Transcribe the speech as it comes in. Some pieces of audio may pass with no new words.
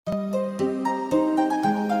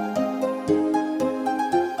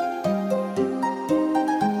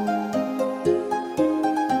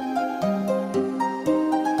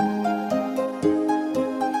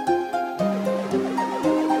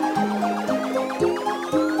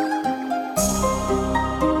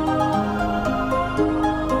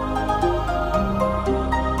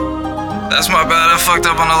That's my bad, I fucked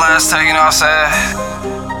up on the last tag, you know what I'm saying?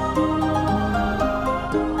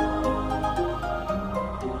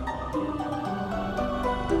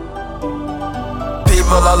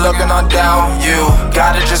 People are looking on down, you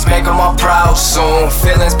gotta just make them all proud soon.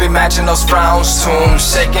 Feelings be matching those frowns, tombs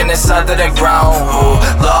shaking inside of the ground. Ooh,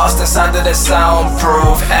 lost inside of the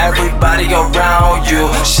soundproof. Everybody around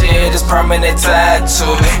you, shit is permanent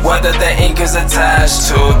tattoo. Whether the ink is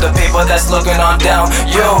attached to the people that's looking on down,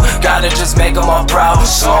 you gotta just make them all proud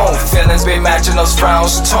soon. Feelings be matching those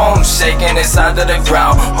frowns, tombs shaking inside of the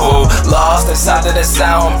ground. Ooh, lost inside of the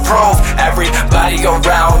soundproof. Everybody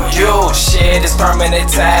around you, shit is permanent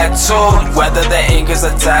tattooed, whether the ink is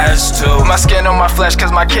attached to my skin or my flesh,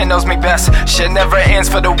 cause my kid knows me best. Shit never ends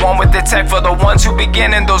for the one with the tech, for the ones who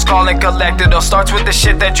begin and those call and collect. It all starts with the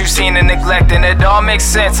shit that you've seen and neglected. It all makes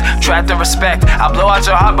sense, try to respect. I blow out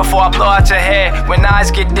your heart before I blow out your head. When eyes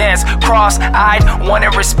get dense, cross-eyed, one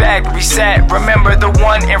in respect, reset. Remember the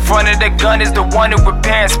one in front of the gun is the one who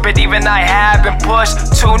repents. But even I have been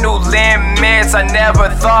pushed to new limits I never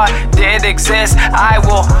thought did exist. I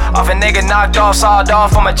will off a nigga knocked off, sawed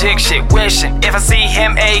off on my jig shit, wishing if I see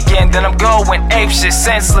him again, then I'm going ape shit,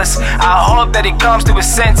 senseless. I hope that he comes to his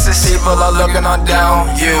senses. People are looking on down,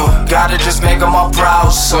 you gotta just make them all proud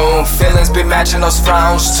soon. Feelings be matching those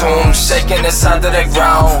frowns, tombs shaking inside of the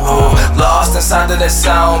ground. Ooh, lost inside of the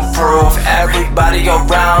soundproof. Everybody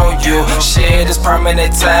around you, shit is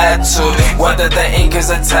permanent tattooed, whether the ink is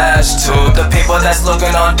attached to the people that's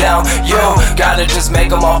looking on down. You gotta just make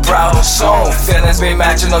them all proud soon. Feelings be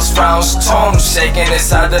matching those frowns, tombs shaking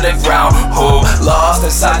inside of the ground. Who lost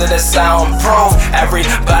inside of the soundproof?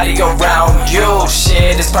 Everybody around you,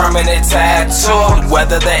 shit is permanent tattooed,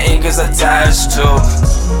 whether the ink is attached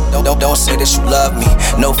to. Don't say that you love me.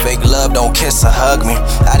 No fake love, don't kiss or hug me.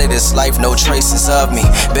 Out of this life, no traces of me.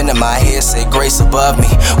 Been in my head, say grace above me.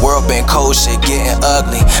 World been cold, shit getting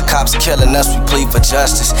ugly. Cops killing us, we plead for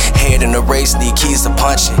justice. Head in the race, need keys to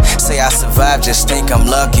punch it. Say I survived, just think I'm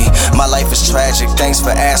lucky. My life is tragic, thanks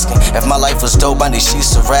for asking. If my life was dope, I need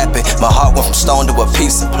sheets to wrap it. My heart went from stone to a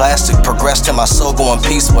piece of plastic. Progressed till my soul go in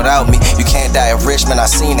peace without me. You can't die a rich man, I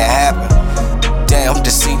seen it happen. Damn,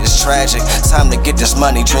 deceit is tragic. Time to get this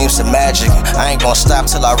money, dreams of magic. I ain't gonna stop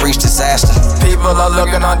till I reach disaster. People are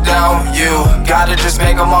looking on down, you gotta just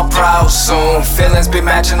make them all proud soon. Feelings be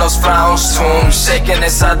matching those frowns, tombs shaking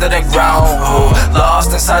inside of the ground. Ooh,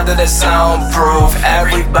 lost inside of the soundproof.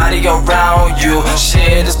 Everybody around you,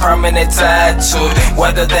 shit is permanent tattooed,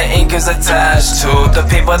 whether the ink is attached to the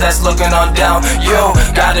people that's looking on down. You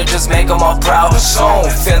gotta just make them all proud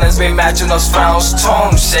soon. Feelings be matching those frowns,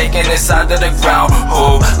 tombs shaking inside of the ground.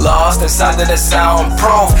 Who lost inside of the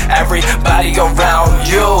soundproof? Everybody around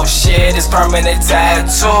you, shit is permanent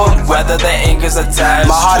tattooed, whether the ink is attached.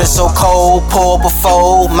 My heart is so cold, pull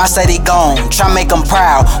before my steady gone. Try make him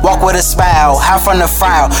proud, walk with a smile, hide from the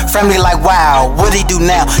frown. Friendly like wow, what he do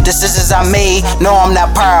now? Decisions I made, no I'm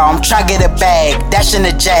not proud. I'm trying to get a bag, dash in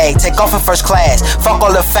the jag, take off in first class. Fuck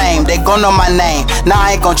all the fame, they gon' know my name. Nah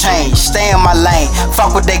I ain't gon' change, stay in my lane.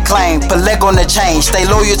 Fuck what they claim, put leg on the chain. Stay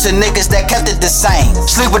loyal to niggas that kept it the same.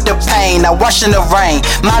 Sleep with the pain, I wash in the rain.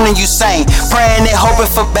 Minding you sane, praying and hoping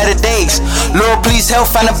for better days. Lord please help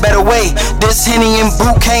find a better way. This Henny and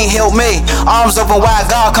Brew can't help me. Arms open wide,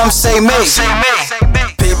 God come save me.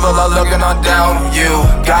 People are looking on down, you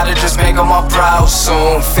gotta just make them all proud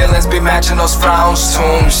soon. Feelings be matching those frowns,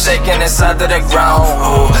 tombs shaking inside of the ground.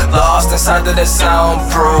 Ooh, lost inside of the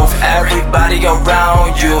soundproof. Everybody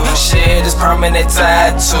around you, shit is permanent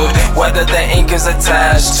tattooed, whether the ink is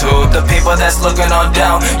attached to the people that's looking on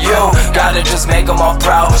down. You gotta just make them all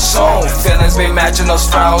proud soon. Feelings be matching those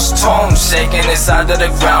frowns, tombs shaking inside of the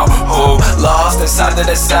ground. Ooh, lost inside of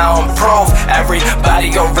the soundproof.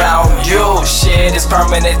 Everybody around you, shit is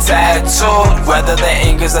permanent tattooed, whether the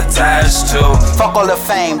ink is attached to. Fuck all the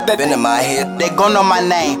fame that been in my head, they gon' know my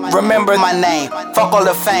name. Remember my name. Fuck all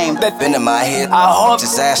the fame that been in my head. I hope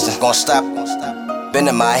disaster gonna stop. Been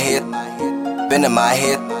in my head, been in my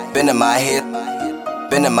head, been in my head,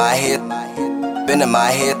 been in my head, been in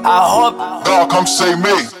my head. I hope God come save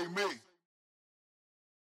me.